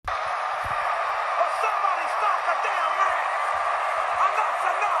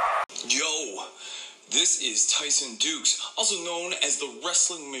is Tyson Dukes, also known as the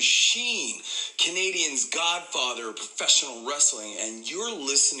Wrestling Machine, Canadian's godfather of professional wrestling, and you're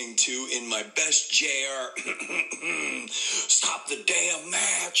listening to In My Best JR Stop the Damn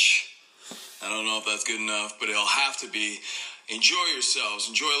Match. I don't know if that's good enough, but it'll have to be. Enjoy yourselves.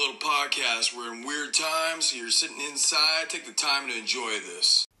 Enjoy a little podcast. We're in weird times. You're sitting inside. Take the time to enjoy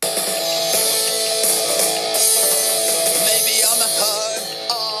this. Maybe I'm at home,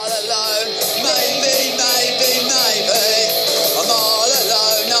 all alone. Maybe I'm all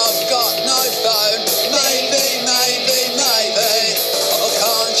alone. I've got no phone. Maybe. Oh,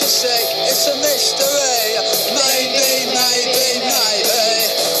 can't you see? It's a mystery. Maybe.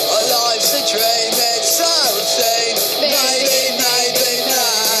 Our life's a dream. It's so obscene. Maybe.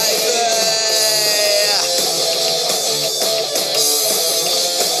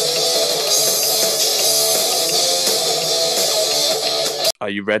 Are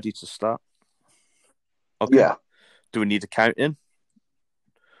you ready to start? Okay. Yeah. Do we need a count in?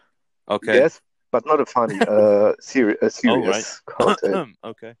 Okay. Yes, but not a funny, serious right. content.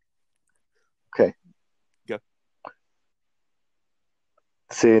 Okay. Okay. Go.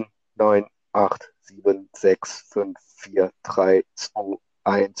 10, 9, 8, 7, 6, 5, 4, 3, 2,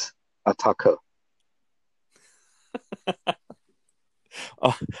 1, Attacke.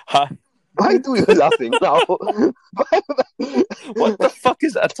 Oh, hi. Why do you laughing now? What the fuck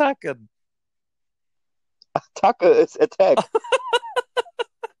is attacking? Attacke is attack.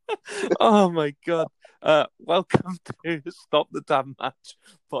 Oh my god. Welcome to Stop the Damn Match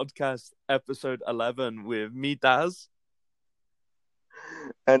podcast, episode 11 with me, Daz.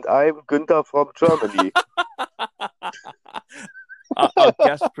 And I'm Günther from Germany. Our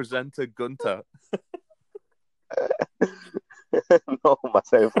guest presenter, Gunther. No,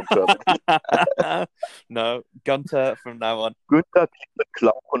 Marcel from Germany. No, Gunther from now on. Günther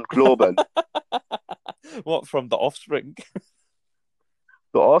Klauch und Globen. What, from The Offspring?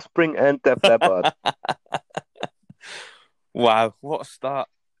 The Offspring and Def Leppard. Wow, what a start.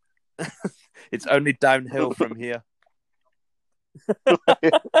 It's only downhill from here.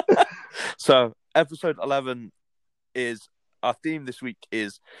 So, episode 11 is, our theme this week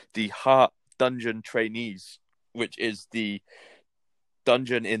is the Hart Dungeon Trainees, which is the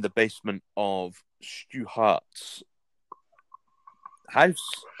dungeon in the basement of Stu Hart's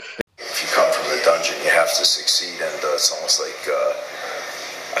house. If you come from the dungeon, you have to succeed, and it's almost like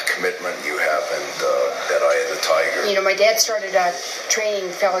a commitment you have, and that eye of the tiger. You know, my dad started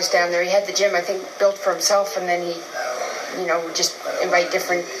training fellas down there. He had the gym, I think, built for himself, and then he, would just invite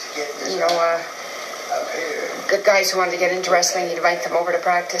different, good guys who wanted to get into wrestling. He'd invite them over to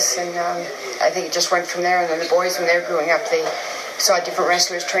practice, and I think it just went from there. And then the boys, when they were growing up, they saw different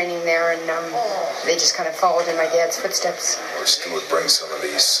wrestlers training there, and they just kind of followed in my dad's footsteps. Stu would bring some of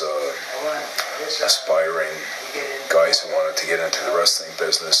these aspiring guys who wanted to get into the wrestling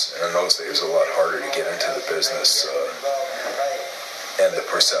business. And in those days, it was a lot harder to get into the business. And the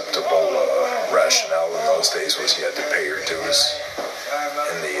perceptible rationale in those days was you had to pay your dues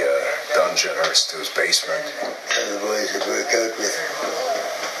in the dungeon or Stu's basement. Some of the boys would work out with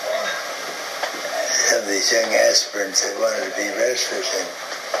some of these young aspirants that wanted to be wrestlers, and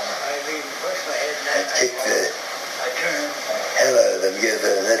kick the hell out of them,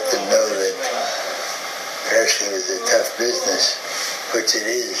 let them know that wrestling is a tough business, which it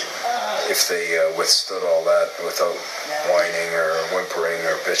is. If they withstood all that without whining or whimpering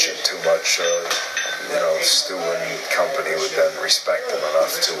or bitching too much, Stu and company would then respect them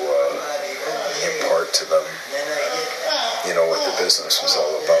enough to impart to them, what the business was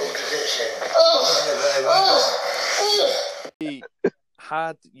all about. We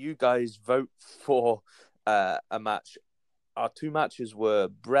had you guys vote for a match. Our two matches were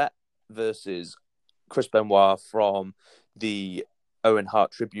Brett versus Chris Benoit from the Owen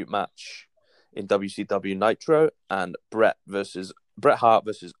Hart tribute match in WCW Nitro, and Bret Hart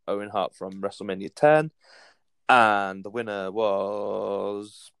versus Owen Hart from WrestleMania 10, and the winner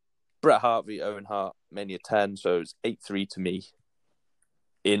was Bret Hart v Owen Hart Mania 10, so it's 8-3 to me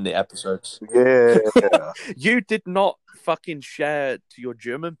in the episodes. Yeah. You did not fucking share to your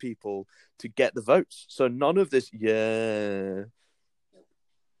German people to get the votes, so none of this. Yeah.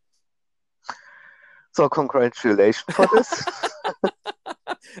 So congratulations for this.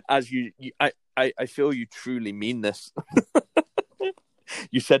 As I feel you truly mean this.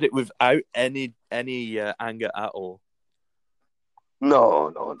 You said it without any anger at all.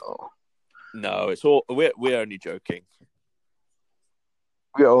 No. No, it's all we're only joking.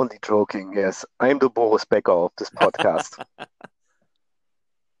 We're only joking. Yes, I'm the Boris Becker of this podcast.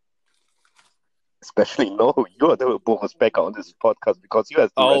 Especially you're the Boris Becker on this podcast because you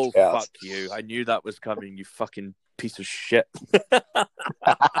have the red Oh, hairs. fuck you. I knew that was coming, you fucking piece of shit.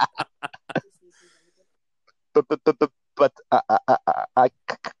 But I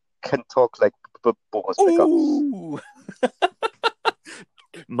can talk like Boris Becker. Ooh.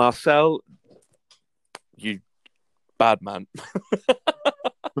 Marcel, you bad man.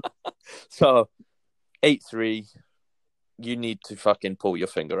 So, 8-3, you need to fucking pull your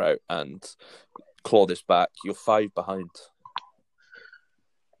finger out and claw this back. You're 5 behind.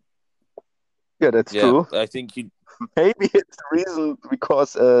 Yeah, that's true. I think you... Maybe it's the reason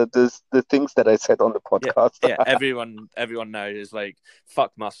because the things that I said on the podcast. Yeah, everyone now is like,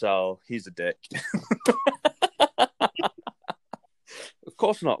 fuck Marcel, he's a dick. Of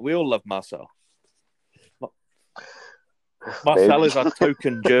course not. We all love Marcel. Marcel Maybe. is our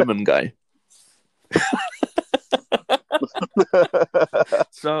token German guy.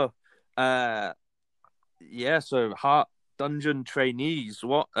 So, so Hart Dungeon trainees.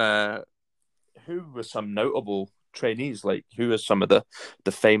 What? Who were some notable trainees? Like, who are some of the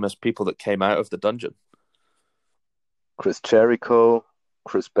famous people that came out of the dungeon? Chris Jericho,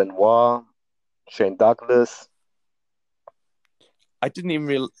 Chris Benoit, Shane Douglas. I didn't even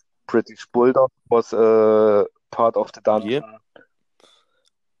realize. British Bulldog was part of the dungeon. Yep.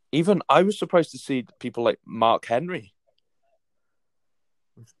 Even I was surprised to see people like Mark Henry.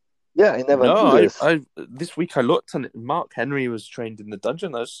 Yeah, I never knew this. This week I looked and Mark Henry was trained in the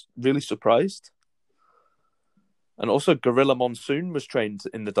dungeon. I was really surprised. And also Gorilla Monsoon was trained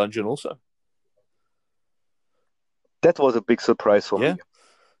in the dungeon also. That was a big surprise for me.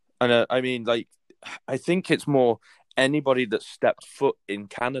 And I mean, like, I think it's more anybody that stepped foot in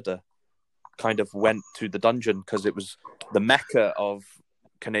Canada kind of went to the dungeon because it was the mecca of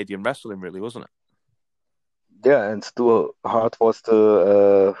Canadian wrestling, really, wasn't it? Yeah, and Stu Hart was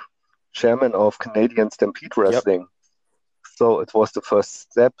the chairman of Canadian Stampede Wrestling. Yep. So it was the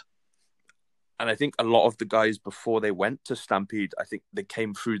first step. And I think a lot of the guys before they went to Stampede, I think they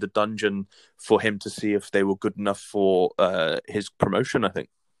came through the dungeon for him to see if they were good enough for his promotion, I think.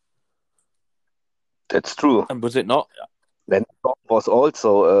 That's true. And was it not? Then was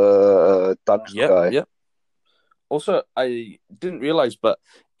also a dungeon guy. Yeah. Also, I didn't realize, but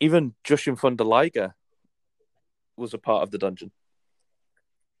even Jushin Thunder Liger was a part of the dungeon.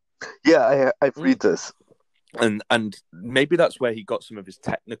 Yeah, I've read this. And maybe that's where he got some of his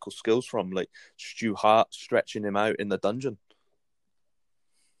technical skills from, like Stu Hart stretching him out in the dungeon.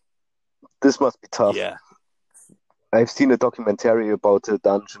 This must be tough. Yeah. I've seen a documentary about the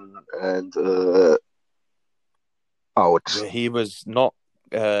dungeon and ouch. He was not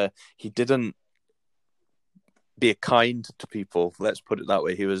he didn't be kind to people, let's put it that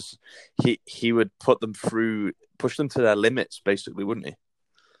way. He would put them through, push them to their limits, basically, wouldn't he?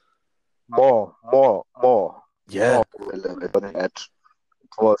 More. Yeah. More limit on the edge. It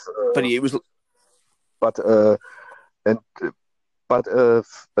was. But it was. But a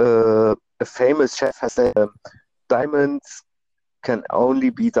famous chef has said, diamonds can only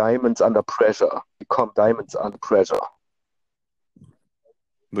be diamonds under pressure. Become diamonds under pressure.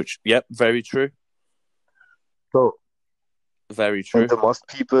 Which, yep, very true. So. Very true. And the most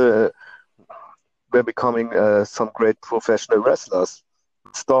people were becoming some great professional wrestlers.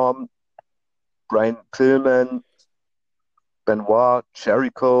 Storm, Brian Pillman, Benoit,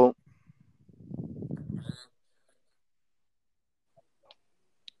 Jericho.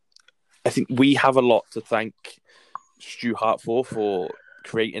 I think we have a lot to thank Stu Hart for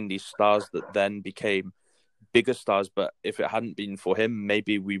creating these stars that then became bigger stars. But if it hadn't been for him,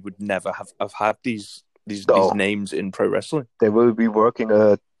 maybe we would never have had these names in pro wrestling. They will be working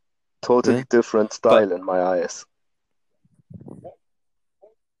a totally different style in my eyes.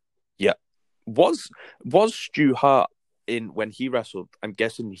 Yeah. Was Stu Hart in when he wrestled? I'm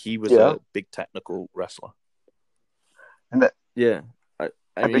guessing he was a big technical wrestler. And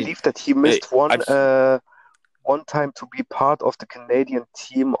I mean, believe that he missed one time to be part of the Canadian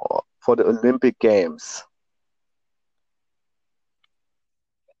team for the Olympic Games.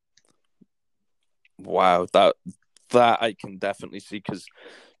 Wow, that I can definitely see, because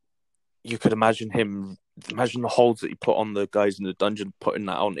you could imagine the holds that he put on the guys in the dungeon, putting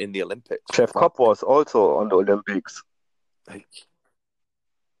that on in the Olympics. Jeff Cobb was also on the Olympics.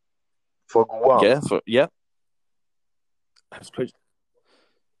 For Guam. Yeah. That's crazy.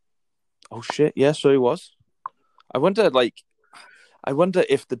 Oh shit! Yeah, so he was. I wonder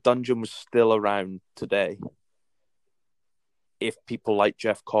if the dungeon was still around today. If people like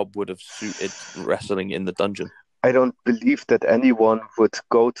Jeff Cobb would have suited wrestling in the dungeon. I don't believe that anyone would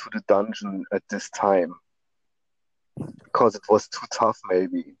go to the dungeon at this time. Because it was too tough,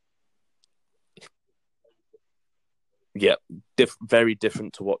 maybe. Yeah, very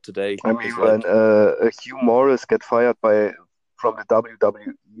different to what today. I mean, when Hugh Morris get fired from the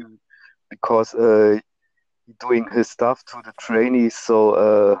WWE because doing his stuff to the trainees,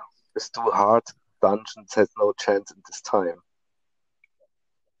 so it's too hard. Dungeons has no chance in this time.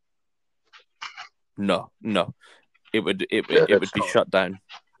 No, it would be true. shut down.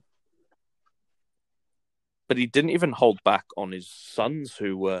 But he didn't even hold back on his sons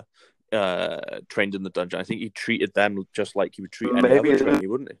who were trained in the dungeon. I think he treated them just like he would treat any other trainee,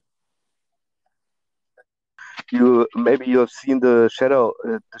 wouldn't he? Maybe you have seen the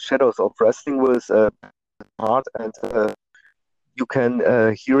Shadows of Wrestling with Hart, and you can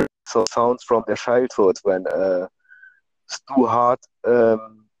hear some sounds from their childhood when Stu Hart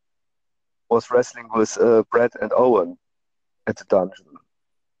was wrestling with Bret and Owen at the dungeon.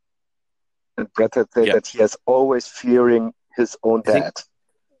 And Bret had said that he has always fearing his own dad.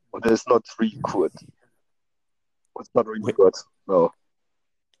 But it's not really good. It's not really good. No.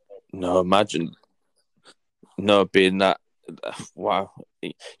 No, imagine. No, being that. Wow.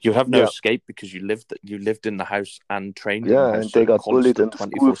 You have no escape because you lived in the house and trained in the house. And they got bullied in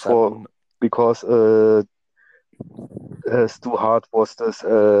school because Stu Hart was this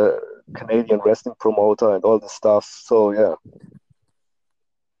Canadian wrestling promoter and all this stuff. So, yeah.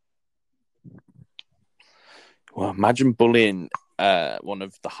 Well, imagine bullying one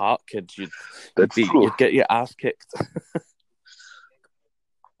of the Hart kids. You'd get your ass kicked.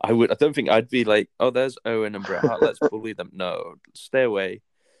 I don't think I'd be like, oh, there's Owen and Bret Hart, let's bully them. No, stay away.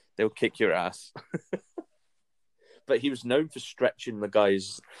 They'll kick your ass. But he was known for stretching the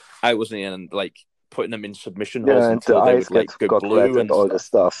guys out, wasn't he? And like putting them in submission holds until they would like go blue and all the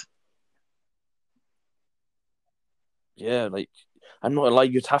stuff. Yeah, like I'm not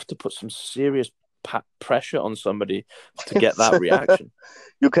like you'd have to put some serious pressure on somebody to get that reaction.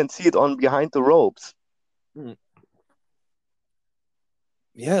 You can see it on behind the ropes.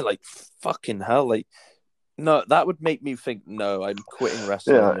 Yeah, like fucking hell, like no, that would make me think. No, I'm quitting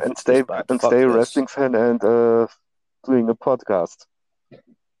wrestling. Yeah, and stay a wrestling fan and doing a podcast.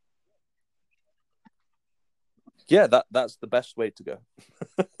 Yeah, that's the best way to go.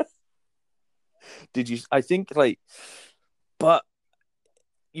 I think like, but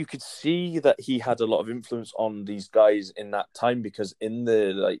you could see that he had a lot of influence on these guys in that time because in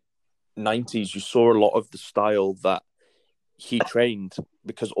the like 90s, you saw a lot of the style that he trained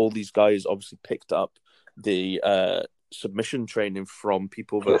because all these guys obviously picked up the submission training from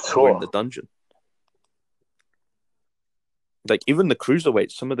people that were in the dungeon. Like even the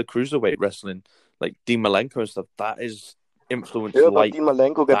cruiserweights, some of the cruiserweight wrestling, like Dean Malenko and stuff, that is influenced. Yeah, but Dean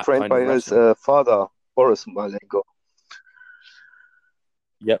Malenko got trained by his father, Boris Malenko.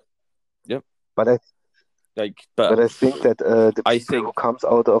 Yep. But I think that the people who comes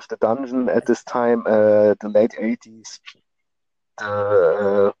out of the dungeon at this time, the late 80s,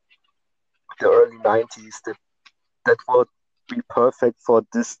 the early 90s, that would be perfect for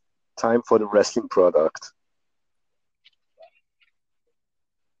this time for the wrestling product.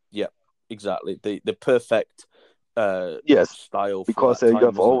 Yeah, exactly. The perfect style. Because you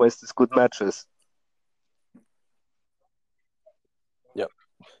have always these good matches. Yep.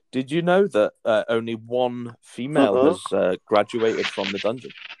 Did you know that only one female has graduated from the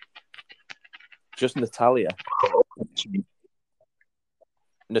dungeon? Just Natalia.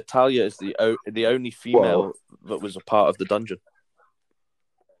 Natalia is the only female that was a part of the dungeon.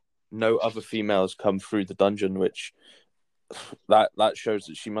 No other females come through the dungeon, which that shows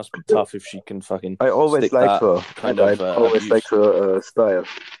that she must be tough if she can fucking. I always liked her, and I always liked her style.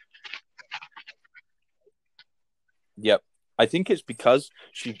 Yep, I think it's because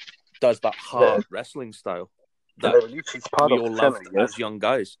she does that hard wrestling style that I believe she's part we of all the loved family, as young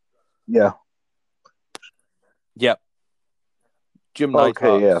guys. Yeah. Yep. Jim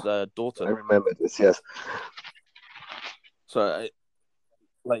Neidhart's daughter. I remember this. Yes. So,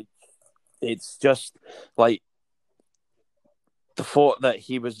 like, it's just like the thought that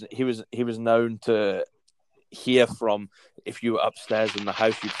he was known to hear from. If you were upstairs in the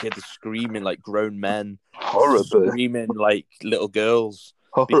house, you'd hear the screaming like grown men, screaming like little girls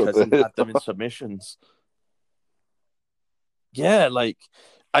because he had them in submissions. Yeah, like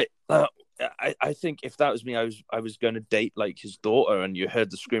I think if that was me, I was going to date like his daughter, and you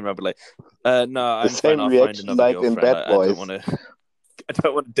heard the scream, I'd be like, "No, I'm fine. I'll find another like girlfriend. In Bad Boys. I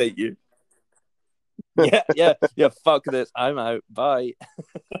don't want to date you." Yeah. Fuck this. I'm out. Bye.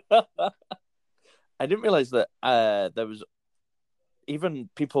 I didn't realize that there was even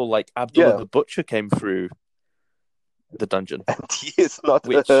people like Abdullah the Butcher came through the dungeon, and he is not.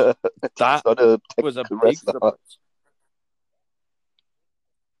 That was a big surprise.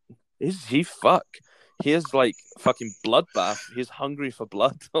 Is he fuck? he is like fucking bloodbath. He's hungry for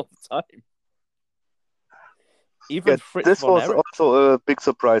blood all the time. Even Fritz this von was Erich. Also a big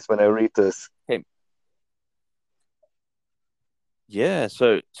surprise when I read this. Yeah,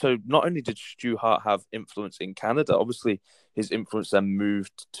 so not only did Stu Hart have influence in Canada, obviously his influence then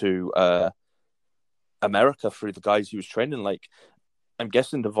moved to America through the guys he was training. Like, I'm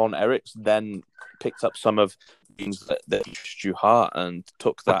guessing the Von Erichs then picked up some of things that Stu Hart and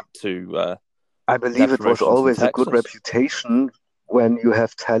took that to. I believe it was always a good reputation when you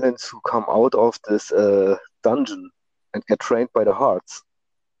have talents who come out of this dungeon and get trained by the Harts.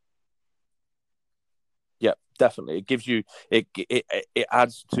 Yeah, definitely. It gives you it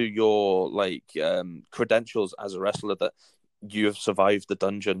adds to your like credentials as a wrestler that you have survived the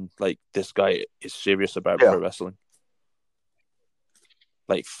dungeon. Like, this guy is serious about pro wrestling.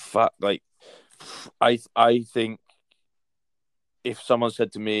 I think if someone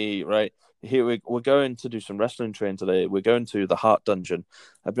said to me, right, here we're going to do some wrestling training today, we're going to the Hart Dungeon,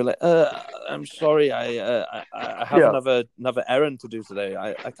 I'd be like, I'm sorry, I have another errand to do today.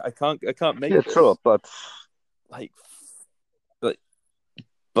 I can't make it. Sure, but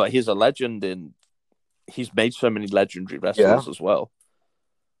but he's a legend and he's made so many legendary wrestlers as well,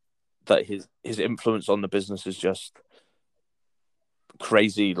 that his influence on the business is just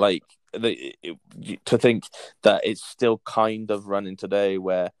crazy. Like, to think that it's still kind of running today,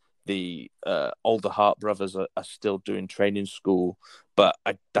 where the older Hart brothers are still doing training school, but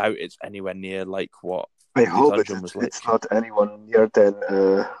I doubt it's anywhere near like what I hope it's not anyone near than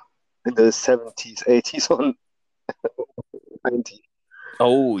in the 70s, 80s, or 90s.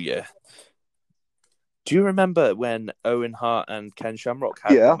 Oh yeah. Do you remember when Owen Hart and Ken Shamrock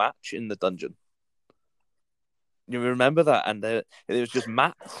had the match in the dungeon? You remember that? And it was just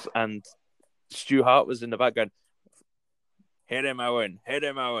mats, and Stu Hart was in the background. Hit him, Owen. Hit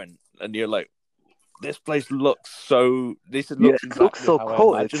him, Owen. And you're like, this place looks so. It looks so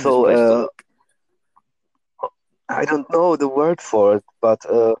cool. It's so. I don't know the word for it, but.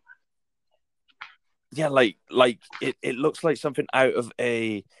 Yeah, like it looks like something out of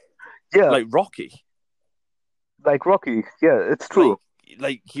a. Like Rocky. Like Rocky, yeah, it's true.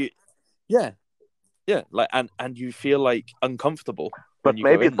 Like you, yeah, like and you feel like uncomfortable. But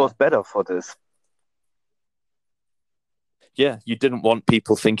maybe it was better for this. Yeah, you didn't want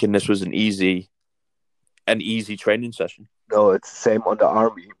people thinking this was an easy training session. No, it's the same on the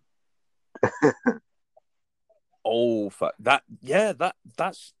army. Oh, fuck.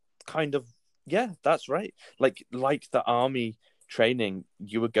 That's kind of, that's right. Like the army training,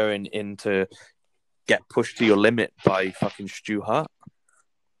 you were going in to get pushed to your limit by fucking Stu Hart.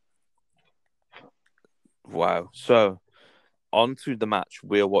 Wow. So, on to the match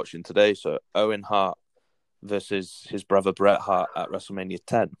we're watching today. So, Owen Hart versus his brother Bret Hart at WrestleMania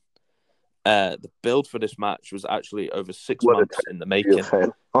 10. The build for this match was actually over 6 months in the making,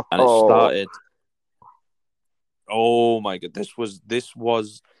 and it started. Oh my god! This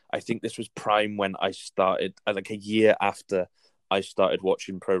was. I think this was prime when I started, like a year after I started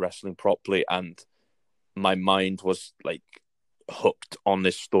watching pro wrestling properly, and my mind was like hooked on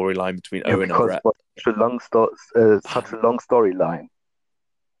this storyline between Owen and Bret. Such a long storyline.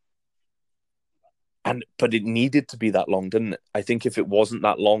 But it needed to be that long, didn't it? I think if it wasn't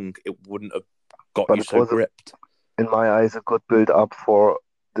that long, it wouldn't have got you so gripped. In my eyes, a good build up for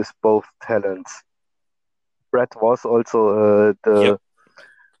this both talents. Bret was also the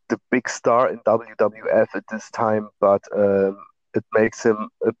big star in WWF at this time, but it makes him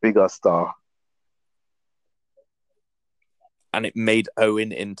a bigger star. And it made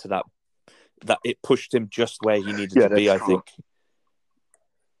Owen into that it pushed him just where he needed to be, I think.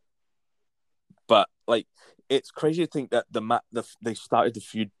 But like, it's crazy to think that they started the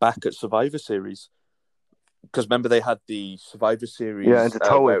feud back at Survivor Series, because remember they had the Survivor Series. Yeah, and the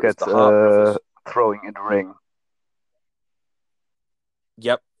towel gets throwing in the ring.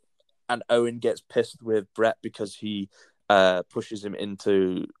 Yep, and Owen gets pissed with Bret because he pushes him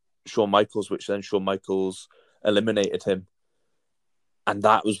into Shawn Michaels, which then Shawn Michaels eliminated him, and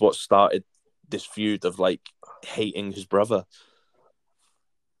that was what started this feud of like hating his brother.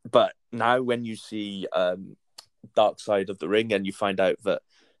 But now when you see Dark Side of the Ring, and you find out that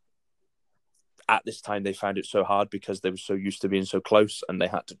at this time they found it so hard because they were so used to being so close, and they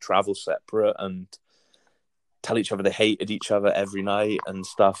had to travel separate and tell each other they hated each other every night and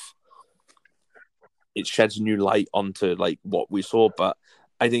stuff. It sheds a new light onto like what we saw. But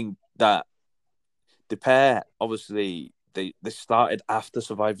I think that the pair, obviously, they started after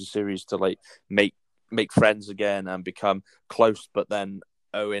Survivor Series to like make friends again and become close, but then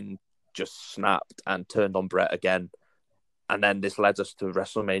Owen just snapped and turned on Bret again, and then this led us to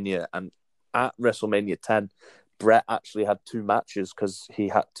WrestleMania, and at WrestleMania 10, Brett actually had 2 matches because he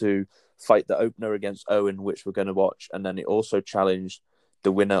had to fight the opener against Owen, which we're going to watch, and then he also challenged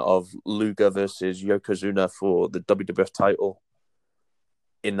the winner of Luger versus Yokozuna for the WWF title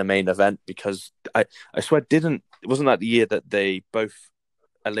in the main event, because I swear wasn't that the year that they both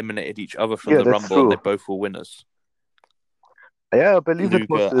eliminated each other from the Rumble true. And they both were winners? Yeah, I believe Luger it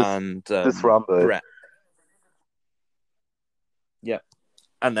was this Rumble. Brett. Yeah.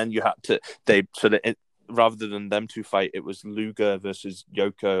 And then you had to rather than them two fight, it was Luger versus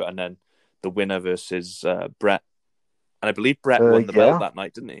Yoko, and then the winner versus Brett. And I believe Brett won the belt that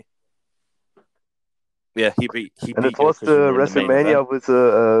night, didn't he? Yeah, he beat. And it was the WrestleMania with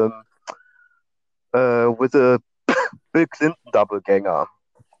a Bill Clinton double ganger.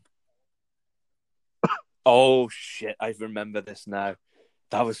 Oh shit! I remember this now.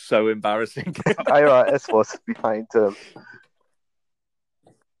 That was so embarrassing. IRS was behind him.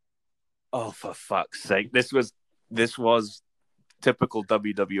 Oh, for fuck's sake! This was typical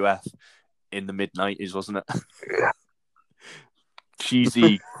WWF in the mid-90s, wasn't it? Yeah.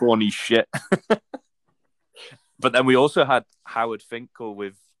 Cheesy, corny shit. But then we also had Howard Finkel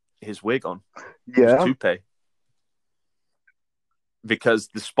with his wig on. Yeah. His toupee. Because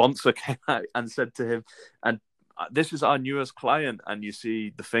the sponsor came out and said to him, and this is our newest client, and you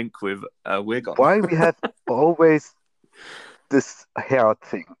see the Fink with a wig on. Why we have always this hair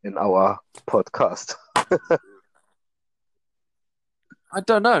thing in our podcast? I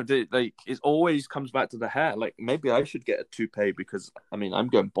don't know. It always comes back to the hair. Like, maybe I should get a toupee because, I mean, I'm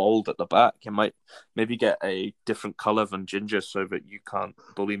going bald at the back. I might maybe get a different color than ginger so that you can't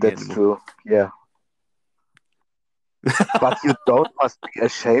bully me anymore. That's true, yeah. But you must be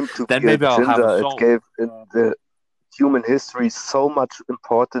ashamed to then be maybe a ginger. I'll have a it gave in the human history so much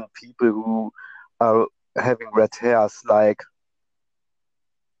important people who are having red hairs, like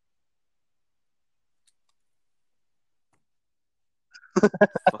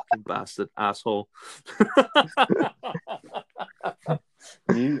fucking bastard, asshole.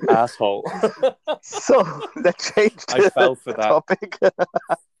 You asshole. So let's change I fell for that topic.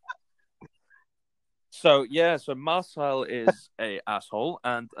 So Marcel is a asshole,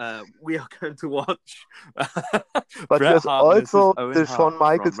 and we are going to watch. But there's also the Shawn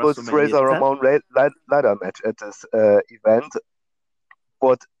Michaels versus Razor Ramon ladder match at this event.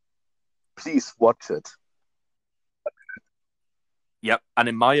 But please watch it. Yep, and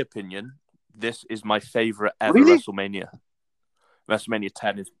in my opinion, this is my favorite ever Really? WrestleMania. WrestleMania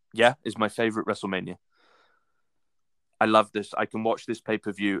 10 is my favorite WrestleMania. I love this. I can watch this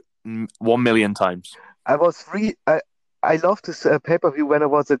pay-per-view 1 million times. I loved this pay-per-view when I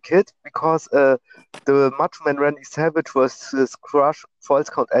was a kid because the Macho Man Randy Savage was his crush Falls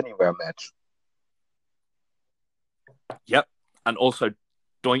Count Anywhere match. Yep, and also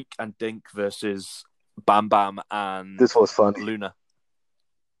Doink and Dink versus Bam Bam and this was funny. Luna.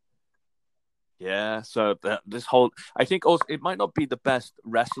 Yeah, so this whole, I think also it might not be the best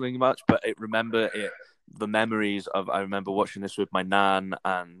wrestling match, but I remember watching this with my nan,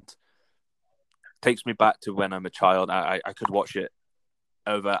 and takes me back to when I'm a child. I could watch it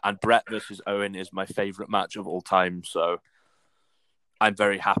over, and Brett versus Owen is my favorite match of all time. So I'm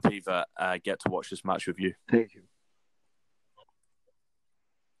very happy that I get to watch this match with you. Thank you.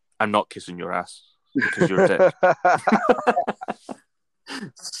 I'm not kissing your ass because you're a dick.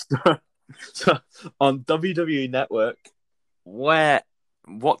 So on WWE Network, what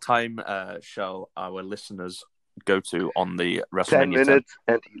time shall our listeners go to on the WrestleMania 10 minutes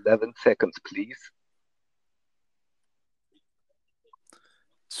and 11 seconds, please.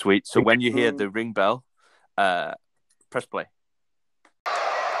 Sweet. So when you hear the ring bell, press play.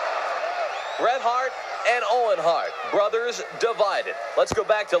 Bret Hart and Owen Hart, brothers divided. Let's go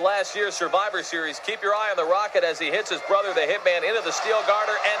back to last year's Survivor Series. Keep your eye on the Rocket as he hits his brother, the Hitman, into the steel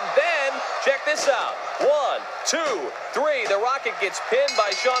garter. And then, check this out. 1, 2, 3. The Rocket gets pinned by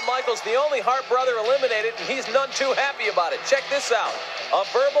Shawn Michaels, the only Hart brother eliminated, and he's none too happy about it. Check this out. A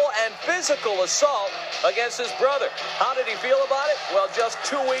verbal and physical assault against his brother. How did he feel about it? Well, just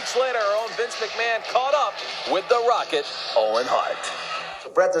 2 weeks later, our own Vince McMahon caught up with the Rocket, Owen Hart.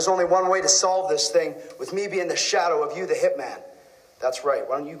 Brett, there's only one way to solve this thing, with me being the shadow of you, the Hitman. That's right.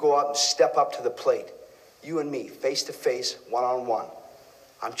 Why don't you go out and step up to the plate? You and me, face to face, one-on-one.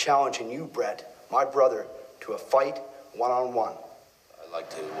 I'm challenging you, Brett, my brother, to a fight, one-on-one. I'd like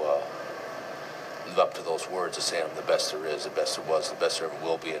to live up to those words of saying I'm the best there is, the best there was, the best there ever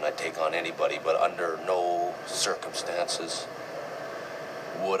will be, and I take on anybody, but under no circumstances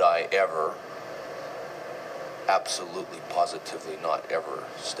would I ever absolutely, positively not ever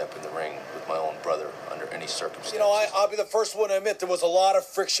step in the ring with my own brother under any circumstances. You know, I'll be the first one to admit there was a lot of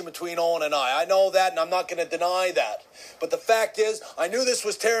friction between Owen and I. I know that, and I'm not going to deny that. But the fact is, I knew this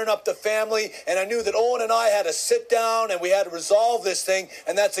was tearing up the family, and I knew that Owen and I had to sit down and we had to resolve this thing,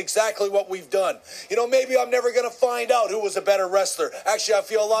 and that's exactly what we've done. You know, maybe I'm never going to find out who was a better wrestler. Actually, I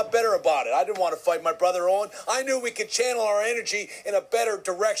feel a lot better about it. I didn't want to fight my brother Owen. I knew we could channel our energy in a better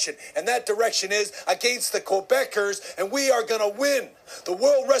direction, and that direction is against the Quebecers, and we are going to win the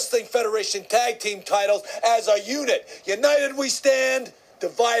World Wrestling Federation Tag Team titles as a unit. United we stand,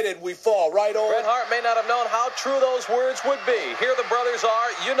 divided we fall. Right, Owen? Bret Hart may not have known how true those words would be. Here the brothers are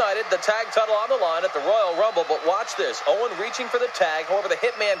united, the tag title on the line at the Royal Rumble. But watch this. Owen reaching for the tag. However, the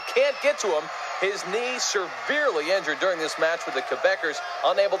Hitman can't get to him. His knee severely injured during this match with the Quebecers.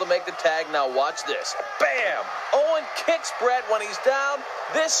 Unable to make the tag. Now watch this. Bam! Owen kicks Bret when he's down.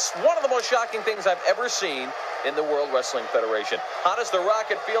 This one of the most shocking things I've ever seen in the World Wrestling Federation. How does The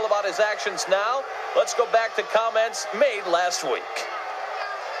Rocket feel about his actions now? Let's go back to comments made last week.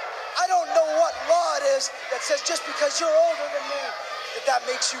 I don't know what law it is that says just because you're older than me, that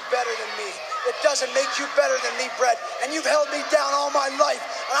makes you better than me. It doesn't make you better than me, Bret. And you've held me down all my life.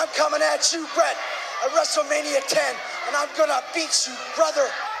 And I'm coming at you, Bret, at WrestleMania 10. And I'm going to beat you, brother.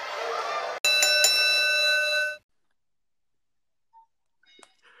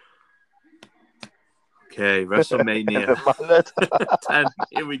 Okay, WrestleMania 10.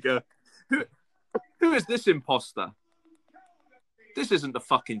 Here we go. Who is this imposter? This isn't the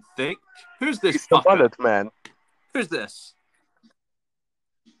fucking thing. Who's this He's the wallet man. Who's this?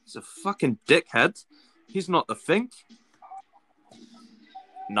 He's a fucking dickhead. He's not the Fink.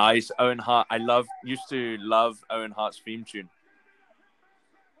 Nice, Owen Hart. Used to love Owen Hart's theme tune.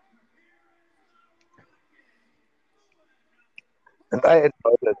 And I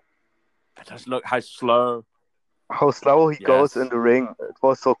enjoyed it. Just look how slow he goes in the ring. It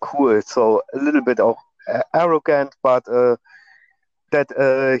was so cool. So a little bit of arrogant, but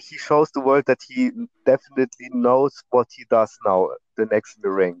that he shows the world that he definitely knows what he does now, the next in the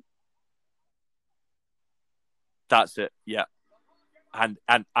ring. That's it, yeah. And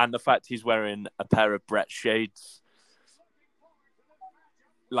the fact he's wearing a pair of Bret shades.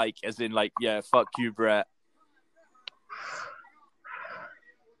 Like, as in, like, yeah, fuck you, Bret.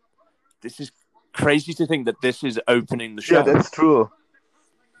 This is crazy to think that this is opening the show. Yeah, that's true.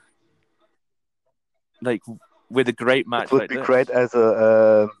 Like, with a great match it would be great as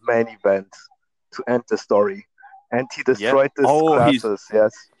a main event to end the story. And he destroyed the glasses,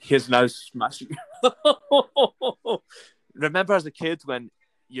 yes. He's now smashing. Remember as a kid when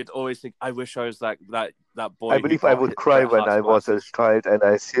you'd always think, I wish I was that boy. I believe I would cry when I was a child and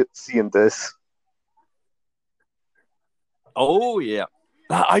I seen this. Oh, yeah.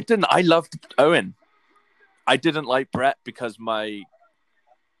 I loved Owen. I didn't like Bret because my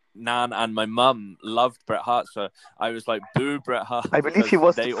nan and my mum loved Bret Hart, so I was like, boo Bret Hart. I believe he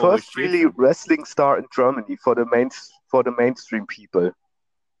was the first really wrestling star in Germany for the mainstream people.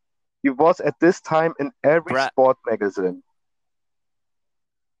 He was at this time in every sport magazine.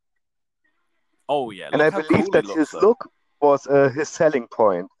 Oh yeah, and I believe that his look was his selling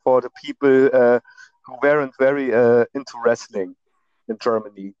point for the people who weren't very into wrestling in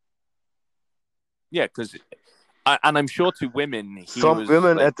Germany. Yeah, because. And I'm sure to women, some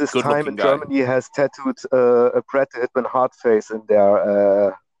women at this time in Germany has tattooed a Bret the Hitman Hart face in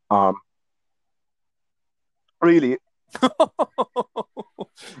their arm. Really?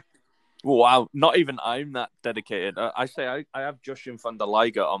 Wow! Not even I'm that dedicated. I say I have Jushin Thunder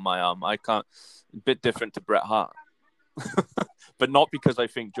Liger on my arm. I can't. A bit different to Bret Hart, but not because I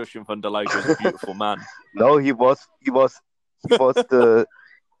think Jushin Thunder Liger is a beautiful man. No, he was the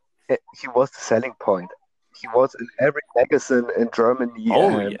selling point. He was in every magazine in Germany,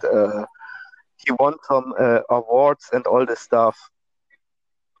 he won some awards and all this stuff.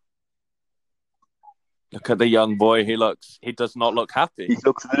 Look at the young boy. He does not look happy. He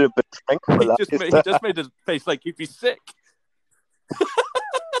looks a little bit tranquil. He just made his face like he'd be sick.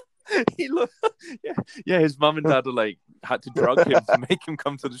 His mum and dad had to drug him to make him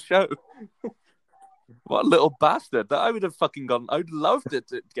come to the show. What a little bastard. I would have fucking gone. I would loved it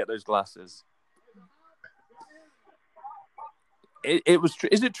to get those glasses. It was.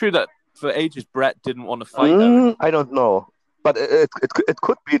 Is it true that for ages Bret didn't want to fight? I don't know, but it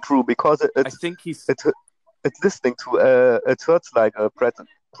could be true because I think it's listening to it hurts like a Bret the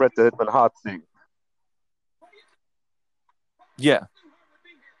Hitman Hart thing. Yeah,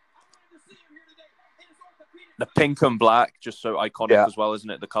 the pink and black, just so iconic as well,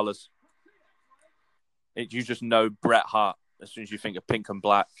 isn't it? The colors. You just know Bret Hart as soon as you think of pink and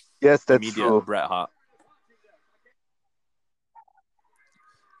black. Yes, that's true. Bret Hart.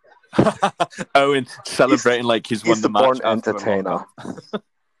 Owen celebrating like he's won the match. He's the born entertainer.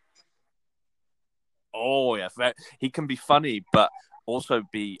 Oh yeah, he can be funny, but also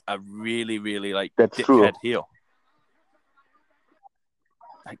be a really, really like That's dickhead true. heel.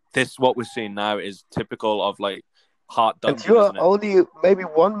 Like this, what we're seeing now is typical of like Hart Dungeon. And you are only maybe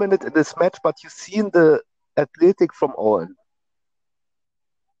 1 minute in this match, but you've seen the athletic from Owen.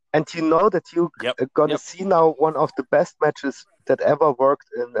 And you know that you're going to see now one of the best matches that ever worked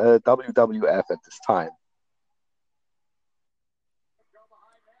in WWF at this time.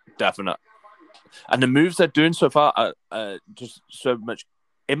 Definitely. And the moves they're doing so far are just so much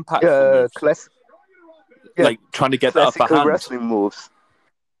impact. Like trying to get the upper hand. Wrestling moves.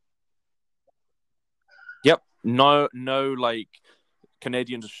 Yep. No, like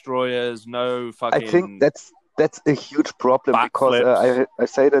Canadian destroyers. No fucking. I think that's a huge problem because I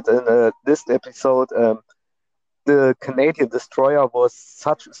say that in this episode, the Canadian destroyer was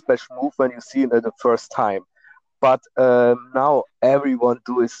such a special move when you see it the first time, but now everyone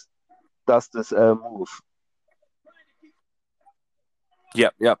does this move.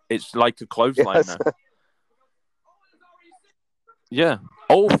 Yep. It's like a clothesline now. Yeah.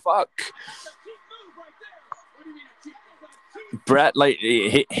 Oh fuck. Brett, like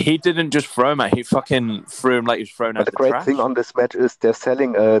he didn't just throw him out; he fucking threw him like he was thrown out. The great thing on this match is they're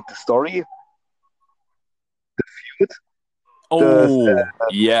selling the story, the feud. Oh,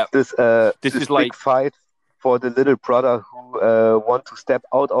 yeah. This is like big fight for the little brother who want to step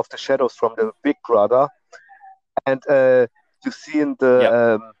out of the shadows from the big brother, and you see in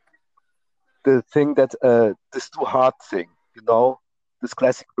the thing that this too hard thing, you know, this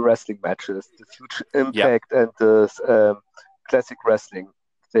classic wrestling matches, this huge impact and this classic wrestling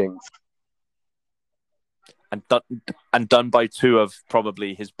things, and done by two of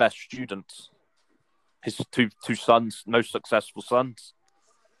probably his best students, his two sons, most successful sons.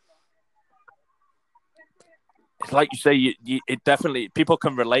 It's like you say, it definitely people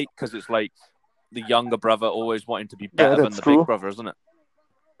can relate because it's like the younger brother always wanting to be better than the big brother, isn't it?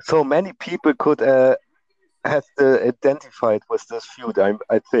 So many people could have identified with this feud.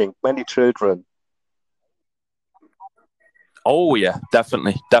 I think many children. Oh yeah,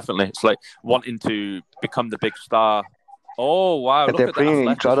 definitely. It's like wanting to become the big star. Oh wow, and they're bringing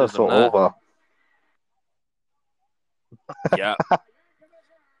each other so over. Yeah,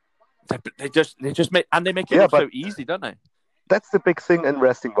 they just make it look so easy, don't they? That's the big thing in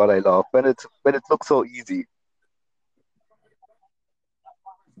wrestling. What I love when it looks so easy.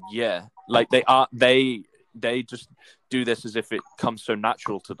 Yeah, like they just do this as if it comes so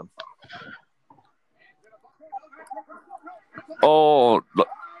natural to them. Oh, look.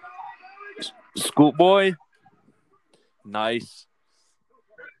 Schoolboy. Nice.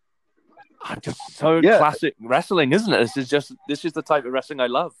 Just so classic wrestling, isn't it? This is the type of wrestling I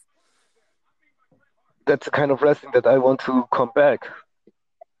love. That's the kind of wrestling that I want to come back.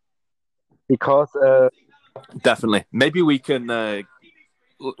 Because definitely. Maybe we can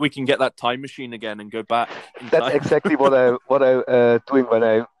get that time machine again and go back. That's exactly what I doing when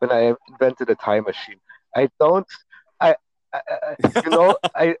I invented a time machine.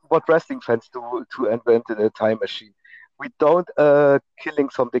 What wrestling fans do to invent a time machine. We don't killing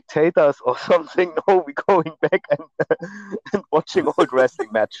some dictators or something. No, we're going back and watching old wrestling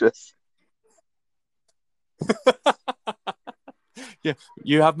matches. Yeah,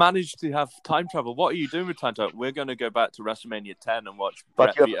 you have managed to have time travel. What are you doing with time travel? We're going to go back to WrestleMania 10 and watch.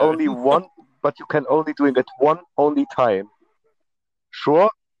 But you have only one. But you can only do it one only time. Sure.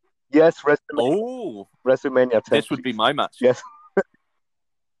 Yes, WrestleMania 10. This would be my match. Yes.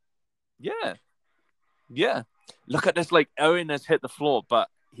 Yeah. Look at this. Like Owen has hit the floor, but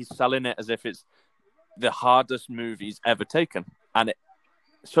he's selling it as if it's the hardest move he's ever taken, and it's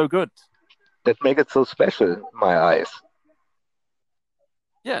so good. That make it so special in my eyes.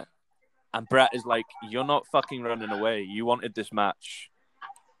 Yeah. And Brett is like, you're not fucking running away. You wanted this match.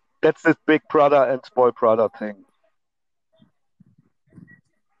 That's this big brother and spoiled brother thing.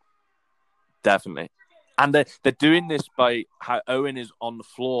 Definitely. And they're doing this by how Owen is on the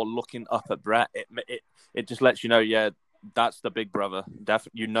floor looking up at Brett. It just lets you know, that's the big brother.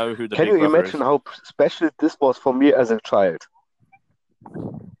 You know who the big brother is. Can you imagine how special this was for me as a child?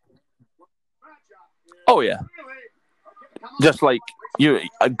 Oh, yeah. Just like you,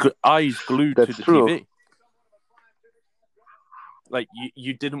 eyes glued to the TV. Like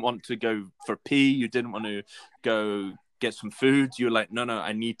you didn't want to go for pee. You didn't want to go get some food. You were like, no,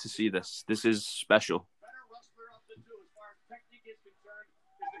 I need to see this. This is special.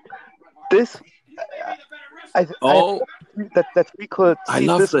 That we could see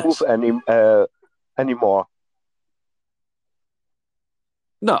this move anymore.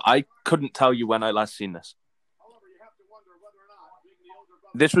 No, I couldn't tell you when I last seen this.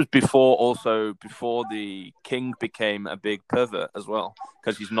 This was before the King became a big pervert as well,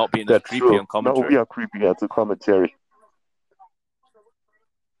 because he's not being as creepy on commentary. No, we are creepy at the commentary.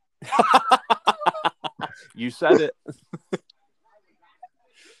 You said it.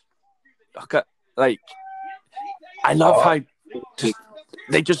 Okay, like, I love how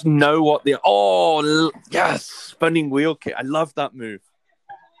they just know what they. Oh yes, spinning wheel kick. I love that move.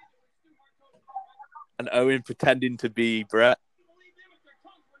 And Owen pretending to be Brett.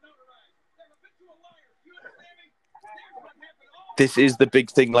 This is the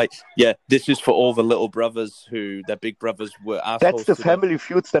big thing. Like, yeah, this is for all the little brothers who their big brothers were assholes. That's the family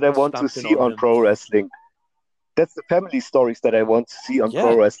feuds that I want to see on pro wrestling. That's the family stories that I want to see on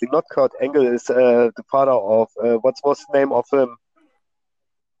pro wrestling. Not Kurt Angle is the father of what was the name of him?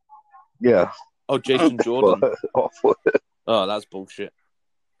 Yeah. Oh, Jason Jordan. Awful. Oh, that's bullshit.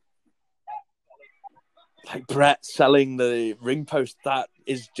 Like Brett selling the ring post, that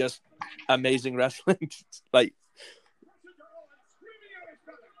is just amazing wrestling. Like,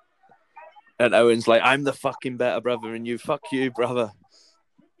 and Owen's like, I'm the fucking better brother, and you, fuck you, brother.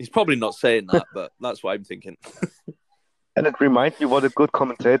 He's probably not saying that, but that's what I'm thinking. And it reminds me what a good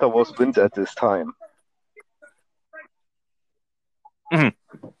commentator was Vince at this time.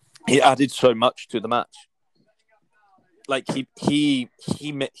 Mm-hmm. He added so much to the match. Like he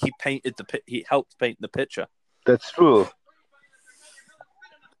painted he helped paint the picture. That's true.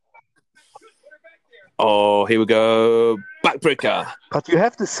 Oh, here we go, backbreaker. But you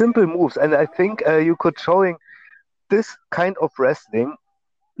have the simple moves, and I think you could showing this kind of wrestling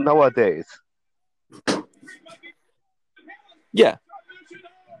nowadays. Yeah.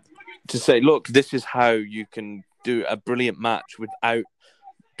 To say, look, this is how you can do a brilliant match without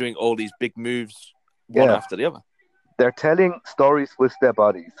doing all these big moves one after the other. They're telling stories with their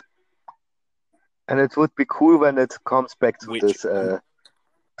bodies. And it would be cool when it comes back to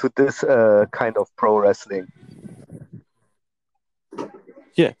this kind of pro wrestling.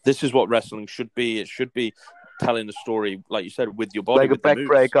 Yeah, this is what wrestling should be. It should be telling the story, like you said, with your body. Like a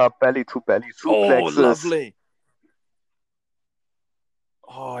backbreaker, belly-to-belly suplexes. Oh, lovely.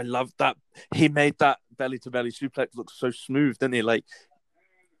 Oh, I love that. He made that belly-to-belly suplex look so smooth, didn't he? Like,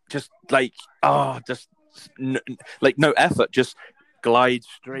 no effort. Just glide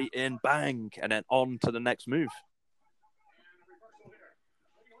straight in, bang, and then on to the next move.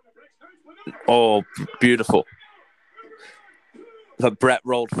 Oh, beautiful. That Brett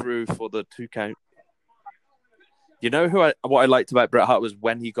rolled through for the 2 count. You know what I liked about Bret Hart was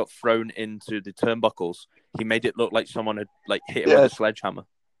when he got thrown into the turnbuckles, he made it look like someone had hit him with a sledgehammer.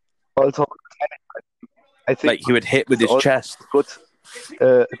 Also, I think he would hit with his chest.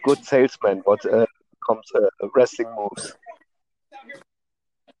 A good salesman, what comes wrestling moves.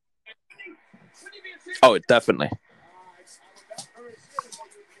 Oh, definitely.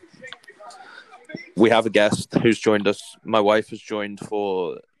 We have a guest who's joined us. My wife has joined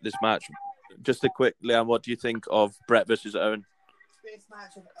for this match. Just a quick, Liam, what do you think of Brett versus Owen? Best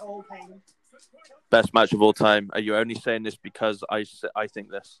match of all time. Best match of all time. Are you only saying this because I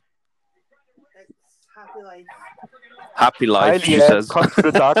think this? It's Happy Life. Happy Life, she says. Come to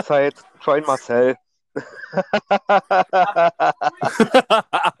the dark side. Join Marcel.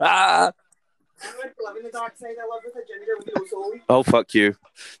 Oh, fuck you.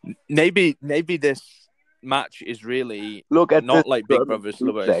 Maybe this match is really not like Big Brother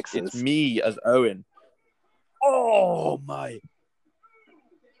Slow. It's me as Owen. Oh, my.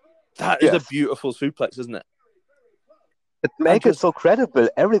 That is a beautiful suplex, isn't it? It makes it so credible.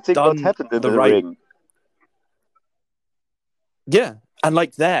 Everything what happened in the ring. Yeah. And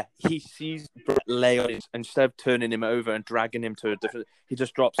he sees Brett lay on it, instead of turning him over and dragging him to a different, he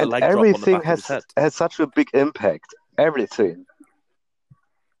just drops a leg drop on the back of his head. Everything has such a big impact. Everything.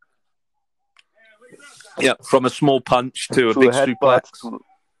 Yeah, from a small punch to a big suplex.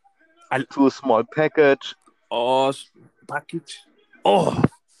 To a small package. Oh, package. Oh.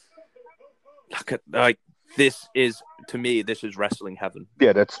 Look at, this is, to me, this is wrestling heaven.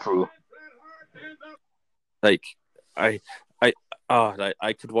 Yeah, that's true. I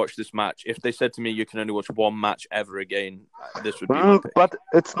could watch this match. If they said to me, you can only watch one match ever again, this would be my pick. But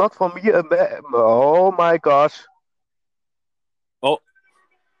it's not for me. Oh, my gosh. Oh.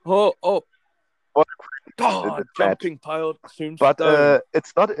 What jumping pile soon. But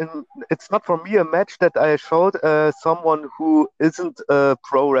it's not for me a match that I showed someone who isn't a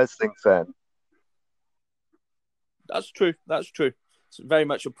pro wrestling fan. That's true. It's very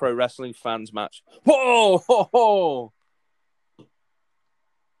much a pro wrestling fans match. Whoa! Ho, ho.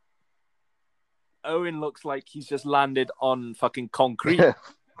 Owen looks like he's just landed on fucking concrete. Yeah,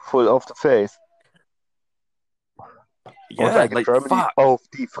 full of the face. Yeah, like in Germany, auf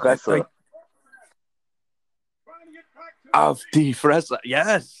die Fresse. Auf die Fresse,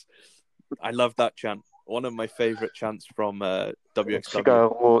 yes. I love that chant. One of my favorite chants from WXW.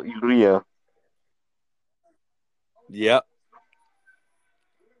 Chicago Iria. Yeah.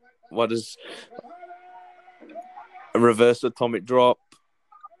 What is a reverse atomic drop?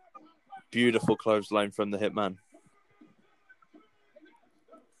 Beautiful clothesline from the Hitman.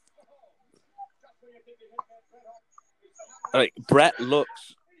 Like Brett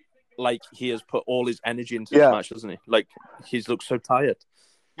looks like he has put all his energy into this match, doesn't he? Like he's looked so tired.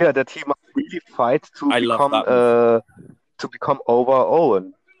 Yeah, that he must really fight to become over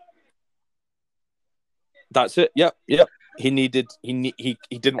Owen. That's it. Yep. He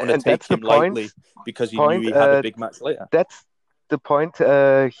didn't want to take him lightly because he knew he had a big match later. That's the point.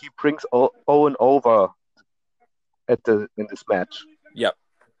 He brings Owen over in this match.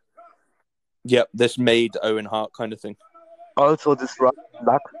 Yep. This made Owen Hart kind of thing. Also, this luck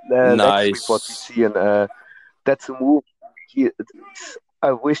nice. What we see, and that's a move.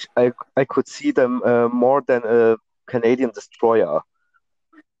 I wish I could see them more than a Canadian Destroyer.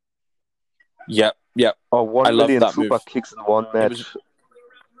 Yep. Or 1 million super kicks in one match.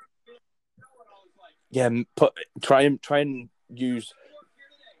 Try and use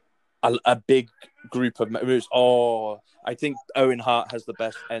a big group of moves. Oh, I think Owen Hart has the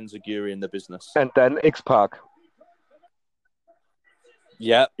best enziguri in the business. And then X-Pac.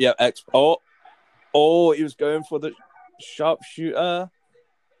 Yeah. Oh, he was going for the sharpshooter.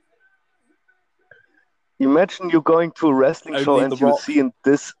 Imagine you going to a wrestling show and you see in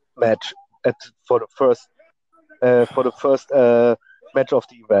this match for the first match of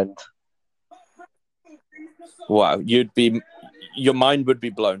the event. Wow, your mind would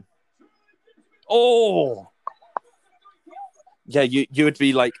be blown. Oh, yeah, you would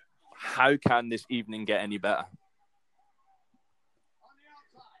be like, how can this evening get any better?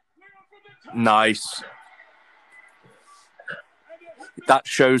 Nice. That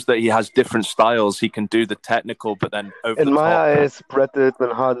shows that he has different styles. He can do the technical, but then over in the my top. eyes, Bret the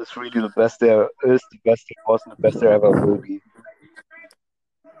Hitman Hart is really the best there is, the best there was, and the best there ever will be.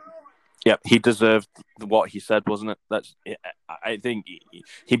 Yep, he deserved what he said, wasn't it? I think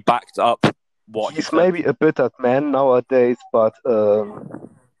he backed up what he's he said. Maybe a bitter man nowadays, but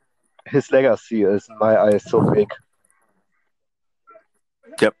his legacy is, in my eyes, so big.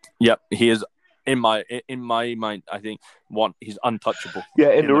 Yep, he is. In my mind, I think he's untouchable.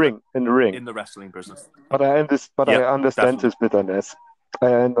 Yeah, in the ring, in the wrestling business. But I understand his bitterness. I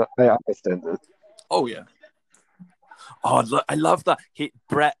understand it. Oh yeah. Oh, I love that.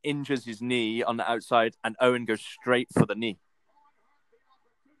 Brett injures his knee on the outside, and Owen goes straight for the knee.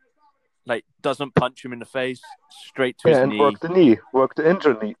 Like, doesn't punch him in the face, straight to his knee. Yeah, and work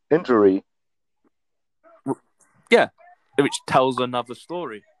the injury. Yeah, which tells another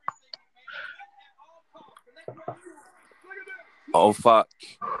story. Oh, fuck.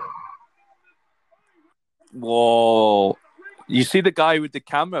 Whoa. You see the guy with the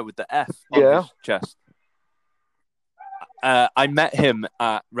camera with the F on his chest? I met him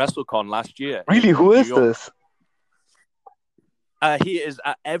at WrestleCon last year. Really? Who is this? He is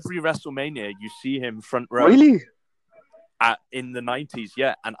at every WrestleMania. You see him front row. Really? In the 90s,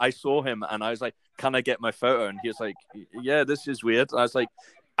 yeah. And I saw him and I was like, can I get my photo? And he was like, yeah, this is weird. And I was like,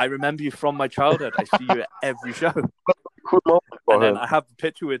 I remember you from my childhood. I see you at every show. And then I have a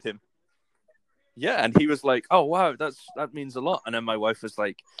picture with him. Yeah, and he was like, oh, wow, that means a lot. And then my wife was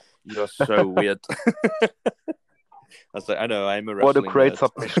like, you're so weird. I was like, I know, I'm a wrestling What a great nerd.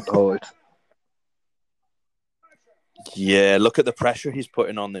 submission hold. Yeah, look at the pressure he's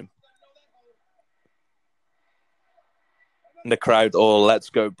putting on him. And the crowd,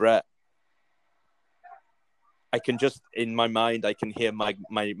 let's go, Brett. I can just, in my mind, I can hear my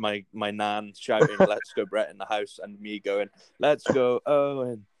nan shouting, let's go, Brett, in the house, and me going, let's go,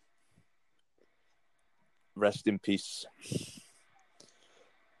 Owen. Rest in peace.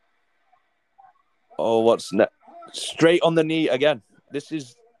 Oh, what's next? Straight on the knee again. This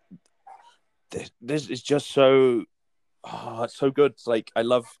is just so, it's so good. It's like, I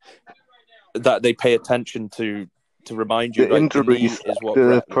love that they pay attention to remind you. The injuries, is what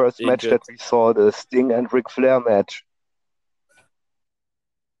the first match that we saw, the Sting and Ric Flair match.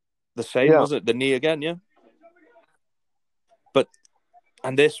 The same, was it? The knee again, yeah?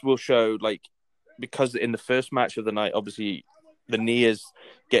 And this will show, like, because in the first match of the night, obviously, the knee is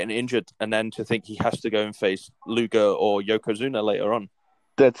getting injured, and then to think he has to go and face Luger or Yokozuna later on.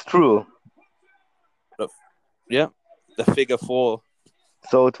 That's true. But, yeah, the figure 4.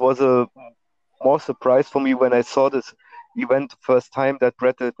 So it was a more surprise for me when I saw this event the first time that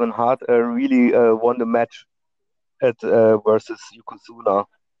Bret Hitman Hart really won the match at versus Yokozuna.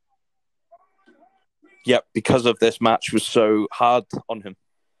 Yep, because of this match was so hard on him.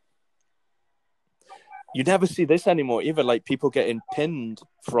 You never see this anymore either, like people getting pinned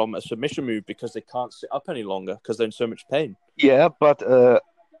from a submission move because they can't sit up any longer because they're in so much pain. Yeah, but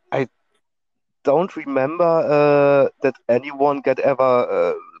I don't remember that anyone get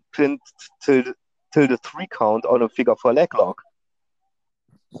ever pinned till the 3 count on a figure 4 leg lock.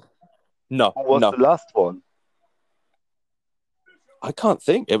 No. Who was the last one? I can't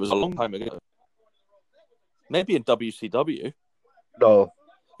think. It was a long time ago. Maybe in WCW. No.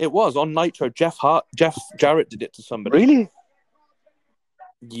 It was on Nitro. Jeff Jarrett did it to somebody. Really?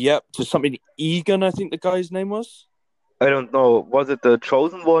 Yep, to something Egan, I think the guy's name was. I don't know. Was it the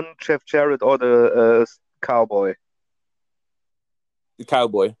Chosen One, Jeff Jarrett, or the Cowboy? The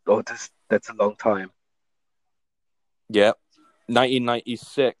Cowboy. Oh, that's a long time. Yep.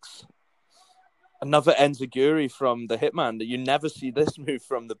 1996. Another Enziguri from the Hitman. That you never see this move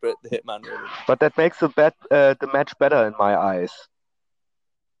from the Hitman. Really. But that makes the match better in my eyes.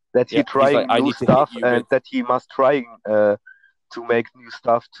 That he trying new stuff and that he must trying to make new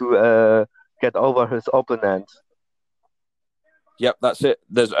stuff to get over his opponent. Yep, that's it.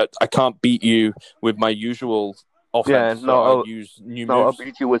 I can't beat you with my usual offense. Yeah, no, I'll use new moves. I'll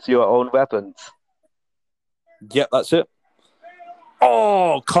beat you with your own weapons. Yep, that's it.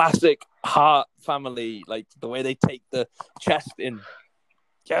 Oh, classic Hart family, like the way they take the chest in.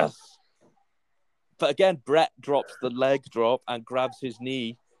 Yes. But again, Bret drops the leg drop and grabs his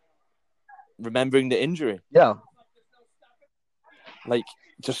knee, remembering the injury. Yeah. Like,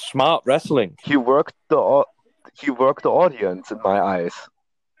 just smart wrestling. He worked the audience in my eyes.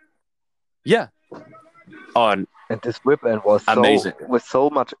 Yeah. And this whip end was amazing. With so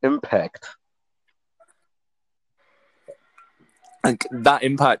much impact. And that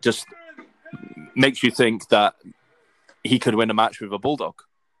impact just makes you think that he could win a match with a Bulldog.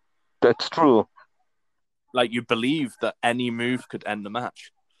 That's true. Like, you believe that any move could end the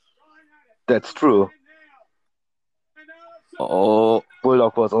match. That's true. Oh,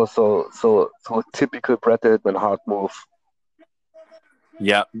 Bulldog was also so typical Bret Hitman Hart move.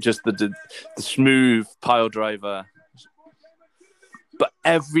 Yeah, just the smooth pile driver. But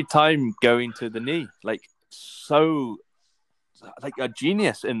every time going to the knee, like a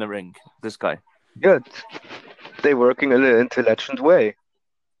genius in the ring, this guy. Yeah, they're working in an intelligent way.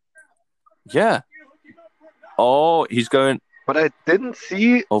 Yeah. Oh, he's going. But I didn't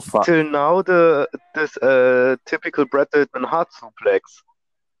see till now this typical Bret Hitman Hart suplex.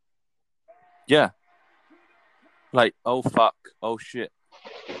 Yeah. Like, oh fuck, oh shit.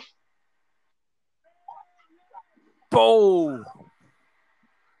 Oh.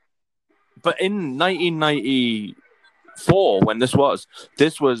 But in 1994, when that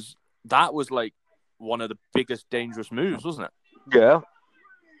was like one of the biggest dangerous moves, wasn't it? Yeah.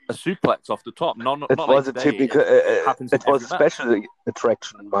 A suplex off the top. Not was like a today. typical. It was a special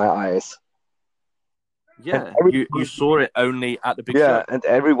attraction in my eyes. Yeah, you saw it only at the big show. Yeah, and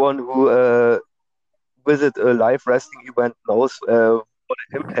everyone who visit a live wrestling event knows what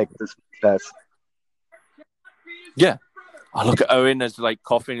an impact this has. Yeah. I look at Owen as like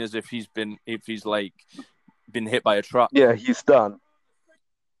coughing as if he's been hit by a truck. Yeah, he's done.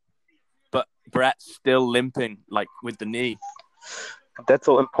 But Bret's still limping, like with the knee. That's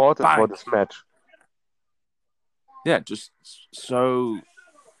so important for this match. Yeah, just so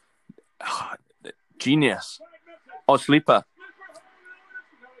genius. Oh, sleeper.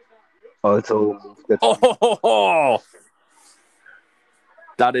 Also,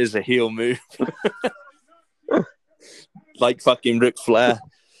 that is a heel move. Like fucking Ric Flair.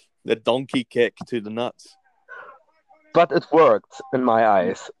 The donkey kick to the nuts. But it worked in my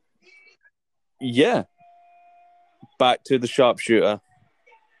eyes. Yeah. Back to the sharpshooter.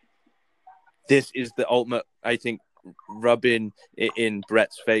 This is the ultimate, I think, rubbing it in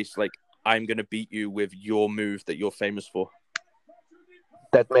Bret's face. Like, I'm going to beat you with your move that you're famous for.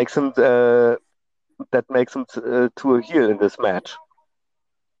 That makes him to a heel in this match.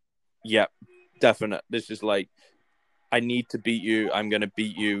 Yeah, definite. This is like, I need to beat you. I'm going to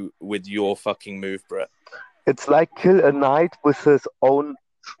beat you with your fucking move, Bret. It's like kill a knight with his own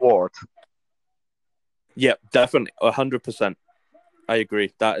sword. Yeah, definitely, 100%. I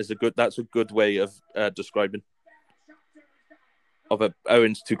agree. That's a good way of describing.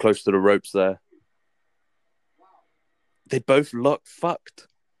 Owen's too close to the ropes there. They both look fucked.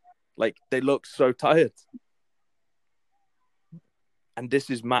 Like, they look so tired. And this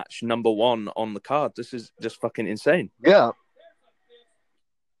is match number 1 on the card. This is just fucking insane. Yeah.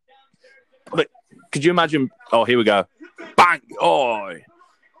 But could you imagine? Oh, here we go. Bang! Oh,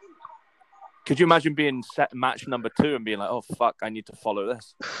 could you imagine being set match number 2 and being like, "Oh fuck, I need to follow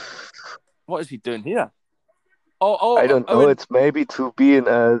this." What is he doing here? I don't know. It's maybe to be in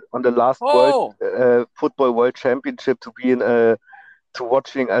on the last World Football World Championship, to be in to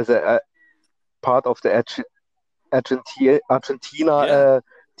watching as a part of the Argentina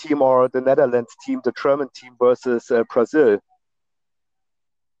team or the Netherlands team, the German team versus Brazil.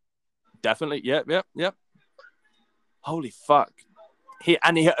 Definitely, yep. Holy fuck! He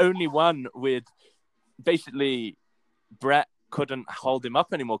only won with basically Brett couldn't hold him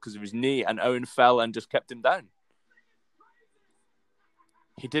up anymore because of his knee, and Owen fell and just kept him down.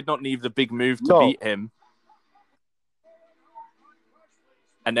 He did not need the big move to beat him.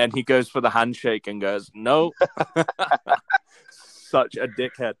 And then he goes for the handshake and goes, no. Such a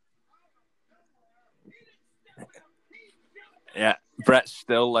dickhead. Yeah, Brett's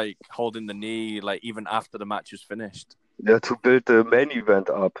still like holding the knee, like even after the match is finished. Yeah, to build the main event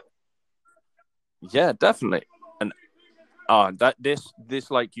up. Yeah, definitely. And that this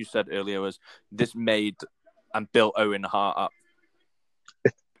like you said earlier this made and built Owen Hart up.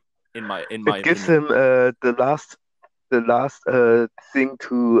 In my it gives him the last thing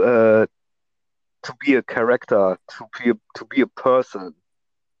to be a character, to be a person,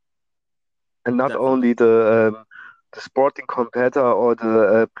 and not Definitely. Only the sporting competitor or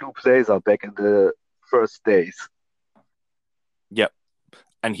the blue blazer back in the first days. Yep,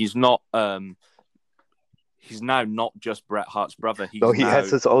 and he's not. He's now not just Bret Hart's brother. He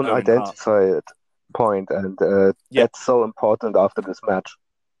has his own identified point, and that's so important after this match.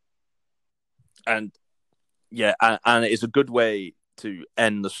 And and it's a good way to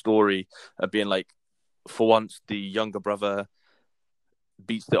end the story of being like, for once, the younger brother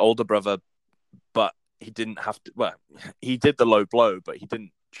beats the older brother, but he didn't have to. Well, he did the low blow, but he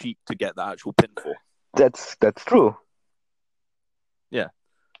didn't cheat to get the actual pinfall. That's true. Yeah.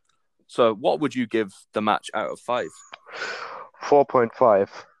 So, what would you give the match out of 5? 4.5.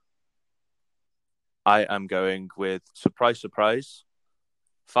 I am going with surprise,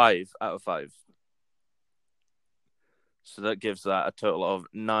 5 out of 5. So that gives that a total of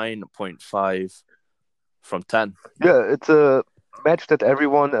 9.5 from 10. Yeah, it's a match that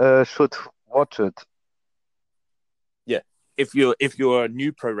everyone should watch it. Yeah, if you're a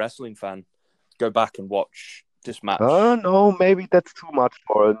new pro wrestling fan, go back and watch this match. No, maybe that's too much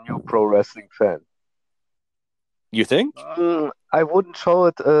for a new pro wrestling fan. You think? I wouldn't show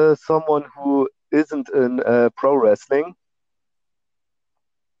it someone who isn't in pro wrestling.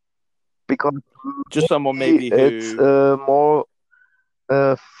 Because just someone maybe who... It's more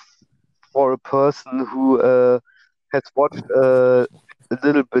for a person who has watched a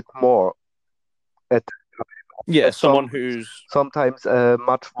little bit more. Someone who's sometimes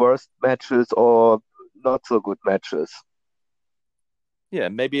much worse matches or not so good matches. Yeah,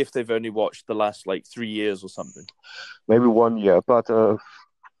 maybe if they've only watched the last 3 years or something. Maybe 1 year, but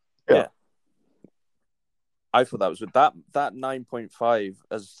yeah. I thought that was good. That 9.5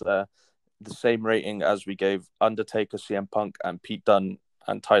 as the same rating as we gave Undertaker, CM Punk, and Pete Dunne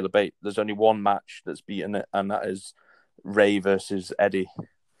and Tyler Bate. There's only one match that's beaten it, and that is Ray versus Eddie.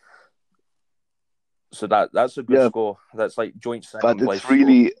 So that's a good score. That's joint second place. But it's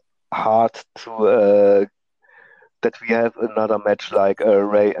really hard to that we have another match like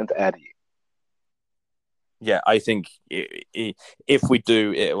Ray and Eddie. Yeah, I think if we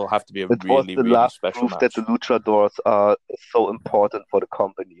do, it will have to be a really, really last special proof match. That the luchadors are so important for the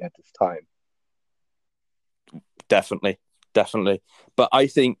company at this time. Definitely. But I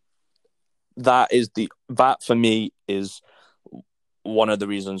think that for me is one of the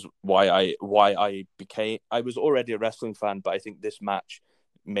reasons why I was already a wrestling fan, but I think this match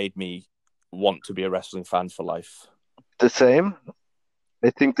made me want to be a wrestling fan for life. The same. I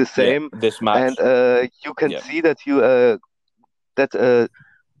think the same. Yeah, this match, and you can see that you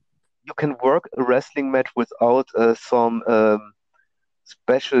can work a wrestling match without some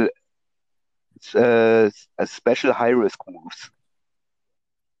special high risk moves.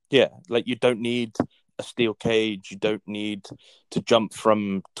 Yeah, you don't need a steel cage. You don't need to jump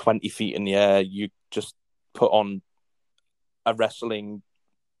from 20 feet in the air. You just put on a wrestling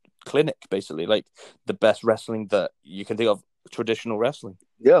clinic, basically, the best wrestling that you can think of. Traditional wrestling.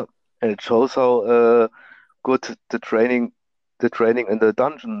 Yeah, and it shows how good the training in the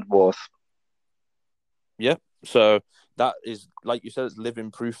dungeon was. Yeah, so that is, like you said, it's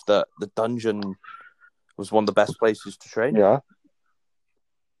living proof that the dungeon was one of the best places to train. Yeah.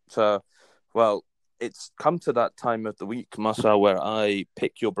 So, well, it's come to that time of the week, Marcel, where I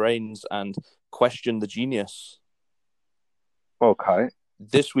pick your brains and question the genius. Okay.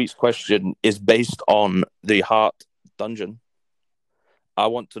 this week's question is based on the Heart dungeon. I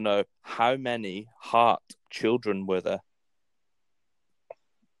want to know how many Heart children were there?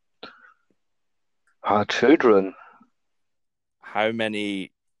 Heart children? How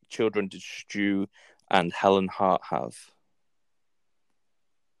many children did Stu and Helen Hart have?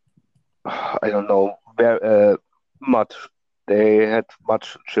 I don't know. Much. They had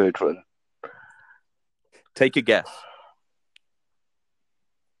much children. Take a guess.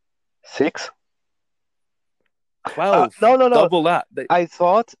 6? 12. No. Double that. I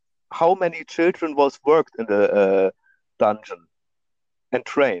thought how many children was worked in the dungeon and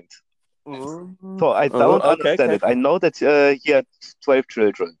trained. So I don't understand it. I know that he had 12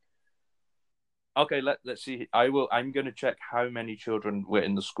 children. Okay, let's see. I'm going to check how many children were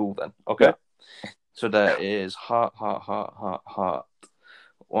in the school then. Okay. Yeah. So there is Heart.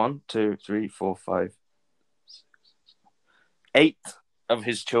 1, 2, 3, 4, 5, 6, 8 of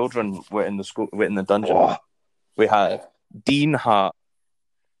his children were in the school, were in the dungeon. Oh. We had Dean Hart,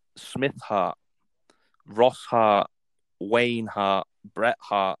 Smith Hart, Ross Hart, Wayne Hart, Bret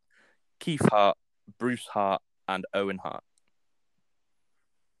Hart, Keith Hart, Bruce Hart, and Owen Hart.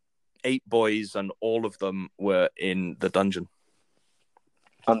 8 boys, and all of them were in the dungeon.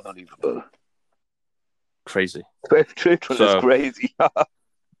 Unbelievable. Crazy. 12 children is crazy.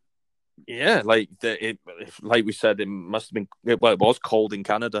 Yeah, like we said, it must have been. Well, it was cold in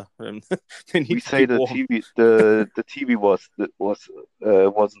Canada. We say the TV, the TV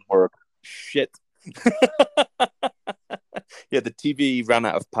wasn't work. Shit. Yeah, the TV ran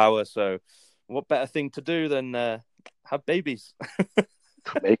out of power. So, what better thing to do than have babies?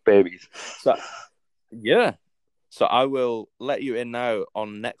 To make babies. So, yeah. So I will let you in now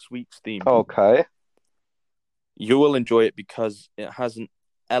on next week's theme. Okay. You will enjoy it because it has an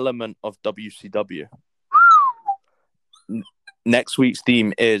element of WCW. Next week's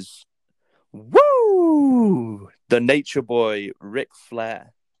theme is Woo! The Nature Boy, Ric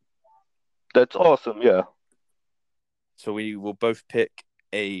Flair. That's awesome, yeah. So we will both pick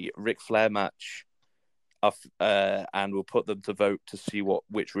a Ric Flair match and we'll put them to vote to see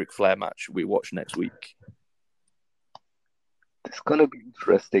which Ric Flair match we watch next week. It's gonna be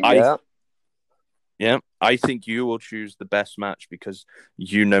interesting, yeah. Yeah, I think you will choose the best match because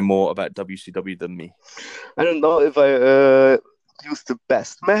you know more about WCW than me. I don't know if I use the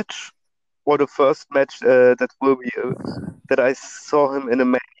best match or the first match that will be that I saw him in a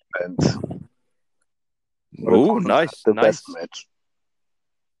main event. Oh, nice, the nice. Best match.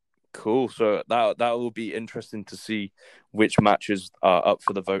 Cool. So that will be interesting to see which matches are up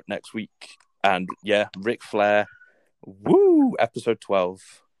for the vote next week. And yeah, Ric Flair, woo, episode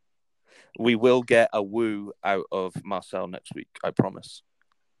 12. We will get a woo out of Marcel next week, I promise.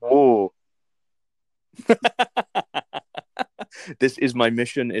 Oh. This is my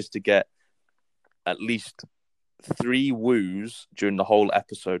mission, is to get at least 3 woos during the whole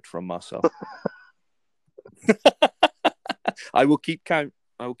episode from Marcel. I will keep count.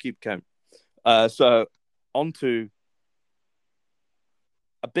 So on to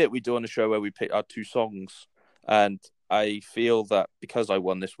a bit we do on the show where we pick our 2 songs, and I feel that because I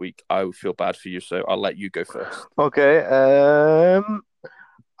won this week, I would feel bad for you, so I'll let you go first. Okay.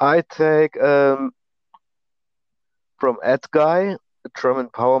 I take from Edguy, a German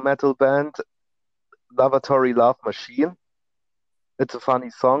power metal band, Lavatory Love Machine. It's a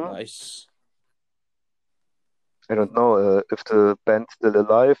funny song. Nice. I don't know if the band's still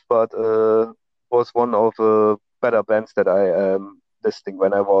alive, but was one of the better bands that I am listening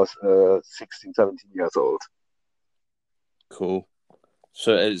when I was 16, 17 years old. Cool.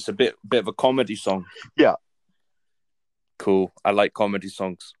 So it's a bit of a comedy song. Yeah. Cool. I like comedy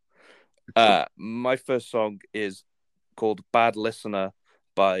songs. My first song is called Bad Listener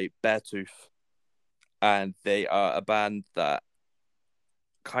by Beartooth. And they are a band that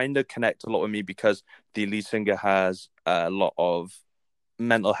kind of connect a lot with me because the lead singer has a lot of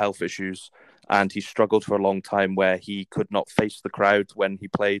mental health issues and he struggled for a long time where he could not face the crowd when he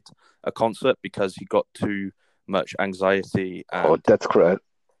played a concert because he got too much anxiety and that's great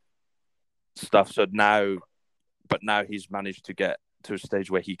stuff. So now he's managed to get to a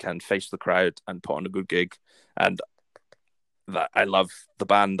stage where he can face the crowd and put on a good gig, and that I love the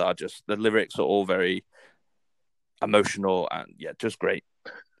band. The lyrics are all very emotional and yeah, just great.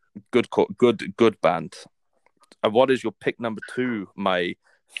 Good band. And what is your pick number 2, my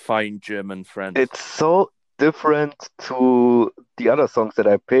fine German friend? It's so different to the other songs that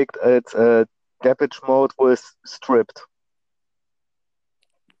I picked. It's Depeche Mode with Stripped.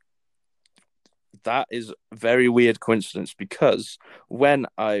 That is a very weird coincidence because when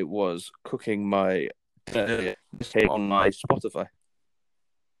I was cooking my it came on my Spotify.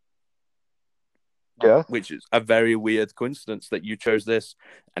 Yeah. Which is a very weird coincidence that you chose this,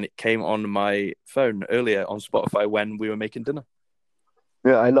 and it came on my phone earlier on Spotify when we were making dinner.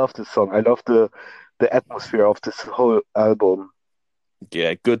 Yeah, I love this song. I love the atmosphere of this whole album.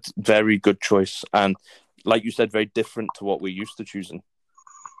 Yeah, good, very good choice. And like you said, very different to what we're used to choosing.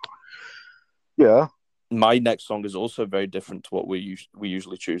 Yeah. My next song is also very different to what we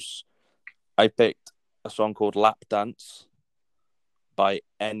usually choose. I picked a song called Lap Dance by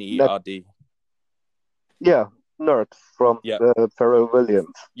N.E.R.D. Yeah, Nerd from Pharrell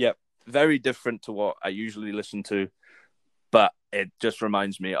Williams. Yep, very different to what I usually listen to, but it just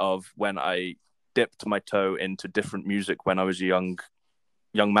reminds me of when I dipped my toe into different music when I was a young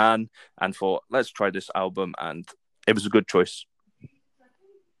man and thought, let's try this album, and it was a good choice.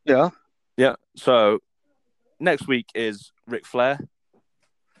 Yeah. Yeah, so next week is Ric Flair,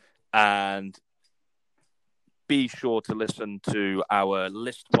 and be sure to listen to our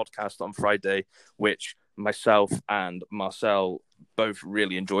List podcast on Friday, which myself and Marcel both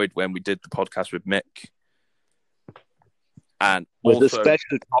really enjoyed when we did the podcast with Mick. And with also a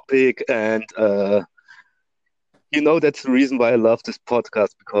special topic, and that's the reason why I love this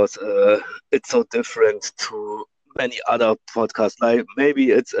podcast, because it's so different to many other podcasts. Like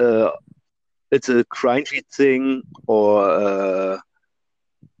maybe it's a cringy thing, or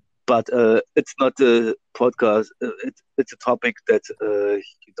but it's not a podcast. It's a topic that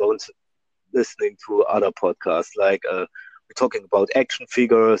you don't listening to other podcasts. Like we're talking about action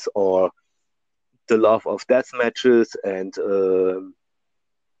figures or the love of death matches, and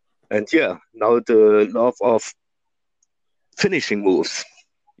yeah, now the love of finishing moves.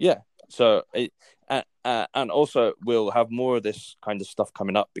 Yeah. So and also we'll have more of this kind of stuff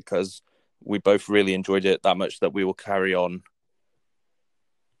coming up because we both really enjoyed it that much that we will carry on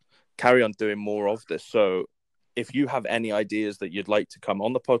doing more of this. So if you have any ideas that you'd like to come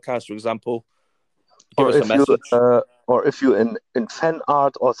on the podcast, for example, give us a message. Or if you in fan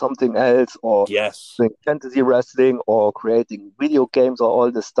art or something else, or doing fantasy wrestling or creating video games or all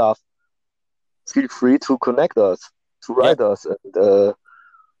this stuff, feel free to connect us, to write us. And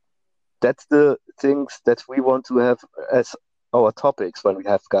that's the things that we want to have as our topics when we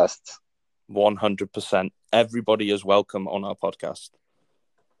have guests. 100%. Everybody is welcome on our podcast.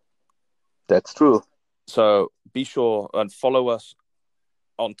 That's true. So be sure and follow us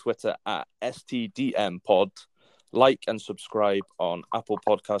on Twitter at STDMpod. Like and subscribe on Apple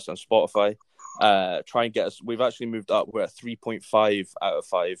Podcasts and Spotify. Try and get us. We've actually moved up. We're at 3.5 out of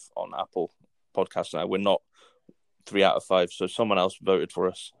 5 on Apple Podcasts now. We're not 3 out of 5. So someone else voted for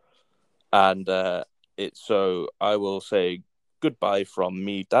us. And so I will say goodbye from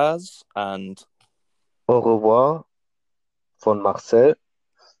me, Daz, and au revoir von Marcel.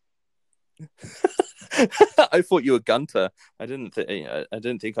 I thought you were Gunter. I didn't think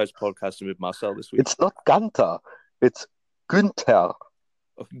I was podcasting with Marcel this week. It's not Gunter. It's Günther.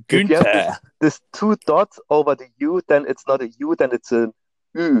 Günther. If you have this 2 dots over the U, then it's not a U, then it's an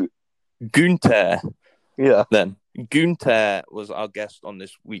Ü. Günther. Yeah. Then Günther was our guest on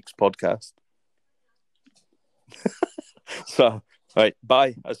this week's podcast. So, right,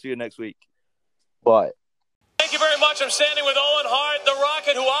 bye. I'll see you next week. Bye. Thank you very much. I'm standing with Owen Hart, the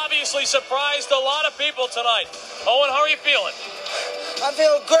Rocket, who obviously surprised a lot of people tonight. Owen, how are you feeling? I'm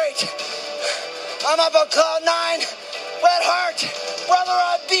feeling great. I'm up on cloud 9. Bret Hart, brother,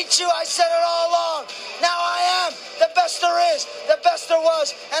 I beat you. I said it all along. Now I am the best there is, the best there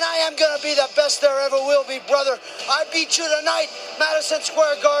was, and I am going to be the best there ever will be, brother. I beat you tonight, Madison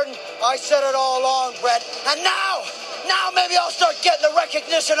Square Garden. I said it all along, Bret. And now maybe I'll start getting the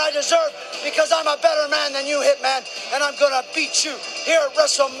recognition I deserve because I'm a better man than you, Hitman, and I'm going to beat you. Here at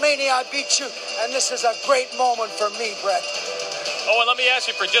WrestleMania, I beat you, and this is a great moment for me, Bret. Oh, and let me ask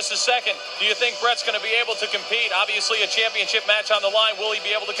you for just a second, do you think Bret's going to be able to compete? Obviously, a championship match on the line. Will he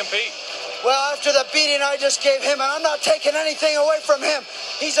be able to compete? Well, after the beating I just gave him, and I'm not taking anything away from him.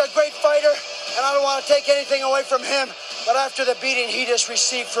 He's a great fighter, and I don't want to take anything away from him. But after the beating he just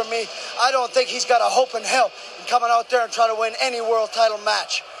received from me, I don't think he's got a hope in hell in coming out there and trying to win any world title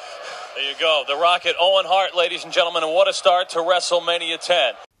match. There you go. The Rocket, Owen Hart, ladies and gentlemen, and what a start to WrestleMania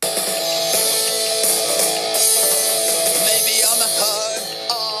 10.